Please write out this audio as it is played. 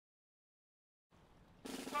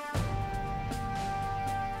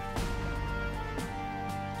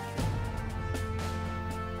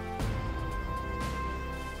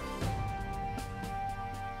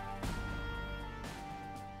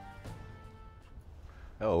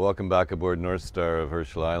Oh, welcome back aboard North Star of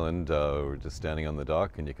Herschel Island. We're just standing on the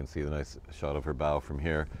dock and you can see the nice shot of her bow from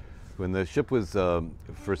here. When the ship was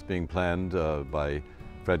first being planned by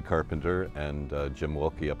Fred Carpenter and Jim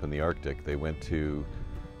Wilkie up in the Arctic, they went to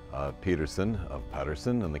Peterson of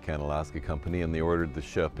Patterson and the Can-Alaska Company, and they ordered the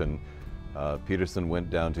ship. And Peterson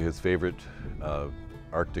went down to his favorite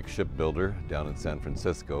Arctic shipbuilder down in San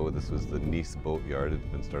Francisco. This was the Nice boat yard. It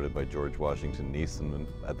had been started by George Washington Nice, and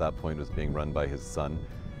at that point was being run by his son.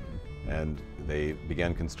 And they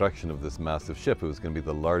began construction of this massive ship. It was going to be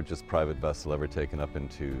the largest private vessel ever taken up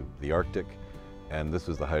into the Arctic, and this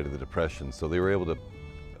was the height of the Depression. So they were able to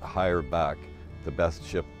hire back the best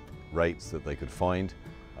shipwrights that they could find,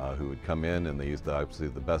 who would come in, and they used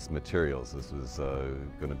absolutely the best materials. This was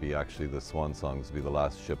going to be actually the swan song. This would be the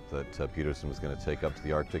last ship that Peterson was going to take up to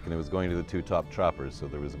the Arctic, and it was going to the two top trappers, so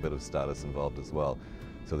there was a bit of status involved as well.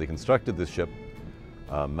 So they constructed this ship,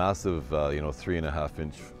 massive,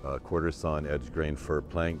 3.5-inch quarter sawn edge grain fir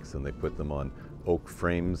planks, and they put them on oak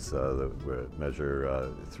frames that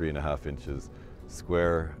measure 3.5 inches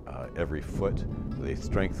square every foot. They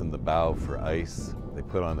strengthened the bow for ice. They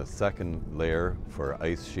put on a second layer for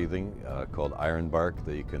ice sheathing called iron bark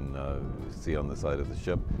that you can see on the side of the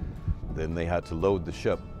ship. Then they had to load the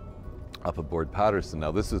ship up aboard Patterson.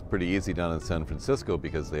 Now this was pretty easy down in San Francisco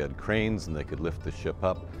because they had cranes and they could lift the ship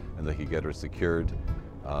up and they could get her secured,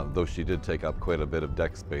 though she did take up quite a bit of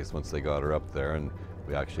deck space once they got her up there. And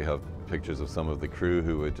we actually have pictures of some of the crew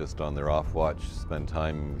who would just on their off watch spend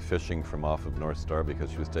time fishing from off of North Star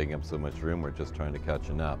because she was taking up so much room, or just trying to catch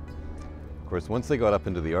a nap. Of course, once they got up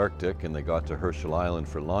into the Arctic and they got to Herschel Island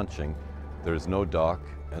for launching, there's no dock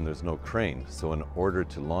and there's no crane. So in order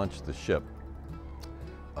to launch the ship,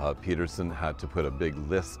 Peterson had to put a big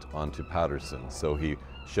list onto Patterson. So he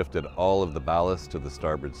shifted all of the ballast to the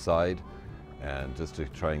starboard side, and just to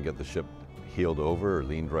try and get the ship heeled over or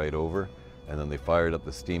leaned right over. And then they fired up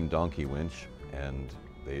the steam donkey winch and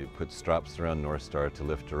they put straps around North Star to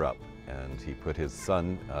lift her up. And he put his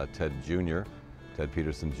son, Ted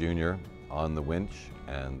Peterson Jr., on the winch,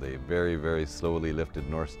 and they very, very slowly lifted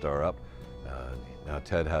North Star up. Now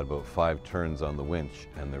Ted had about 5 turns on the winch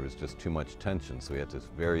and there was just too much tension, so he had to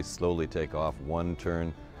very slowly take off one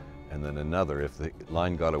turn and then another. If the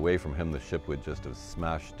line got away from him, the ship would just have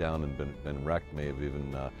smashed down and been wrecked, may have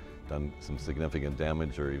even done some significant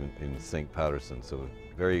damage or even sink Patterson. So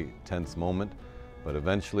a very tense moment, but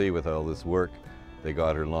eventually with all this work, they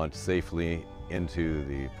got her launched safely into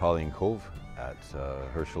the Pauline Cove at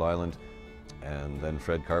Herschel Island. And then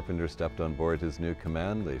Fred Carpenter stepped on board his new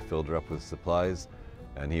command. They filled her up with supplies,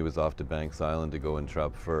 and he was off to Banks Island to go and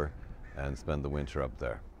trap fur and spend the winter up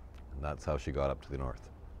there. And that's how she got up to the north.